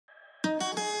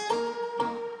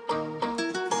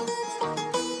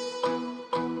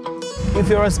If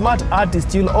you're a smart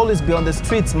artist, you'll always be on the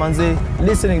streets, manze,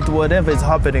 listening to whatever is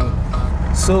happening.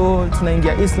 So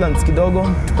tunaingia Eastlands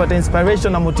kidogo, tupate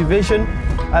inspiration and motivation.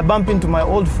 I bump into my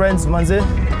old friends, manze,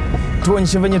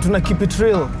 tuonyeshe venye tuna keep it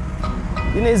real.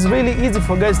 You know, it's really easy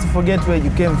for guys to forget where you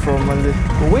came from, manze.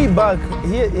 Way back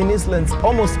here in Eastlands,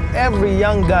 almost every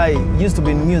young guy used to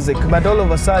be in music, but all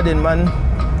of a sudden, man,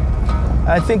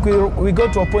 I think we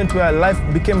got to a point where life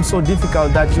became so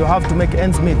difficult that you have to make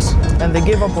ends meet, and they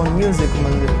gave up on music,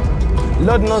 manze.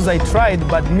 Lord knows I tried,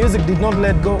 but music did not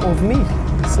let go of me.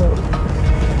 So,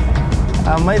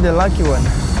 am I the lucky one?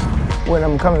 When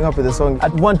I'm coming up with a song,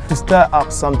 I'd want to stir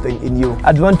up something in you.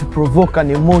 I'd want to provoke an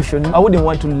emotion. I wouldn't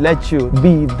want to let you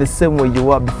be the same way you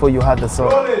were before you had the song.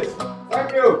 Roll it.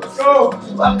 Thank you. Go.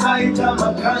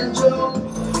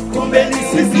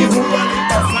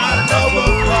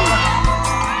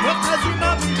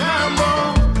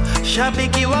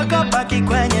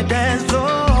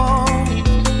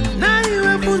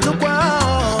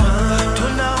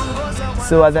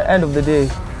 So at the end of the day,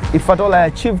 if at all I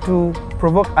achieve to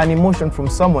provoke an emotion from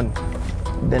someone,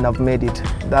 then I've made it.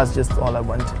 That's just all I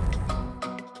want.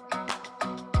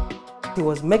 He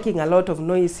was making a lot of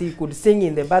noise. He could sing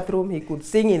in the bathroom, he could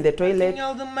sing in the toilet.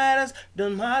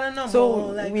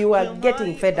 So we were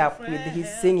getting fed up with his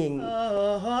singing.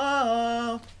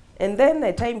 And then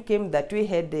a time came that we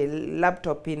had a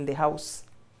laptop in the house.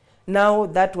 Now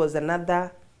that was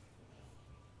another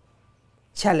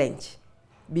challenge,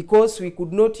 because we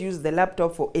could not use the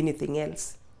laptop for anything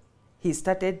else. He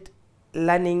started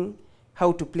learning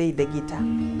how to play the guitar.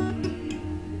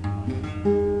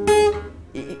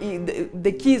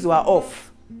 The keys were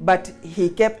off, but he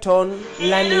kept on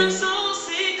learning.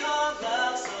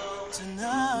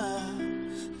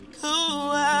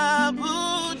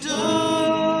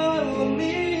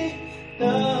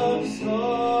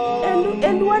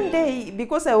 And one day,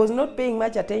 because I was not paying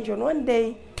much attention, one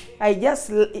day I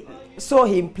just saw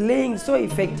him playing so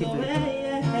effectively.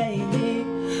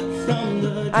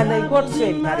 And I got so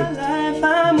encouraged.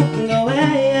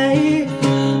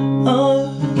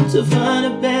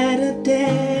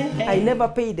 I never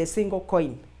paid a single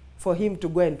coin for him to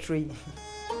go and train.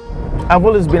 I've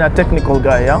always been a technical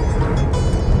guy, yeah?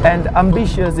 And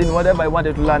ambitious in whatever I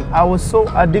wanted to learn. I was so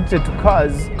addicted to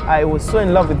cars. I was so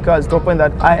in love with cars to a point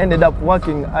that I ended up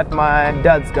working at my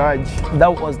dad's garage.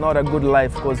 That was not a good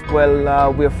life because,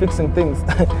 well, we're fixing things.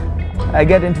 I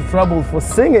get into trouble for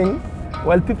singing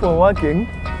while people are working.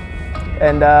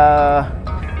 And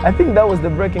I think that was the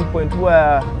breaking point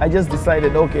where I just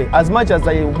decided, okay, as much as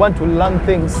I want to learn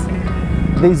things,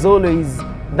 there's always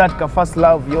that first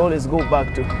love you always go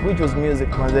back to, which was music,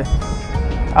 man.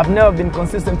 I've never been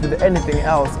consistent with anything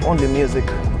else, only music.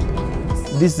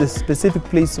 This is a specific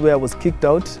place where I was kicked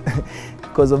out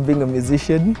because of being a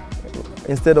musician.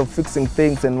 Instead of fixing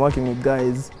things and working with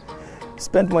guys,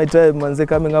 spent my time, manze,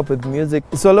 coming up with music.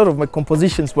 So a lot of my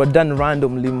compositions were done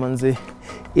randomly, manze.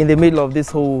 In the middle of this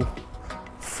whole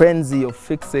frenzy of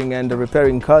fixing and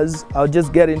repairing cars, I'll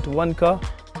just get into one car,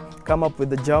 come up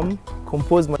with a jam,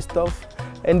 compose my stuff,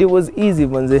 and it was easy,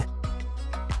 manze.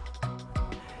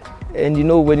 And you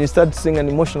know, when you start to sing an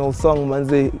emotional song,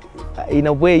 manze, in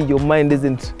a way your mind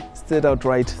isn't straight out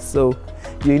right, so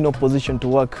you're in no position to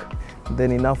work.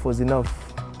 Then enough was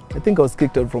enough. I think I was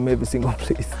kicked out from every single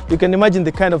place. You can imagine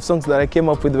the kind of songs that I came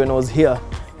up with when I was here.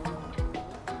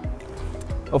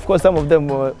 Of course, some of them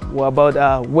were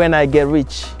about when I get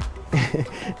rich,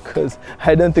 because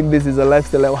I don't think this is a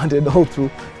lifestyle I wanted all through.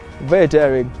 Very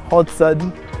tiring, hot, sad.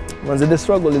 Manze, the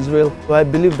struggle is real. So I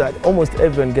believe that almost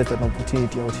everyone gets an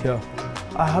opportunity out here.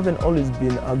 I haven't always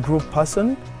been a group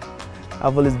person.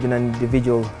 I've always been an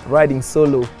individual, riding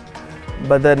solo.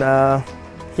 But then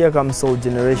here comes Soul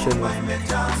Generation.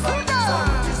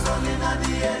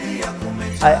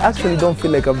 I actually don't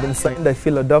feel like I've been signed. I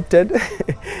feel adopted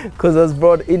because I was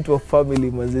brought into a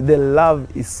family, manze. The love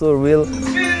is so real.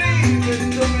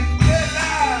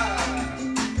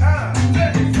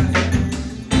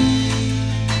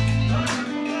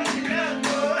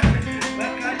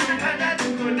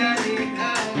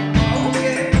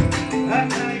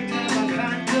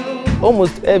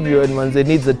 Almost everyone, manze,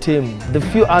 needs a team. The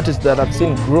few artists that I've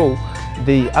seen grow,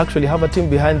 they actually have a team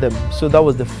behind them. So that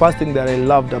was the first thing that I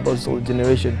loved about Soul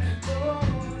Generation.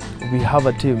 We have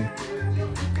a team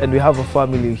and we have a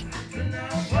family.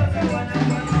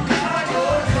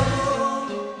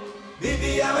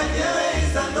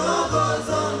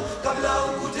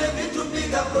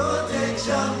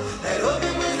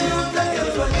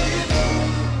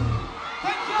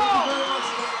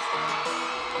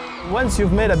 Once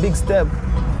you've made a big step,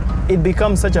 it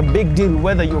becomes such a big deal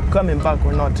whether you're coming back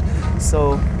or not.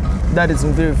 So That is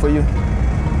Nviiri for you.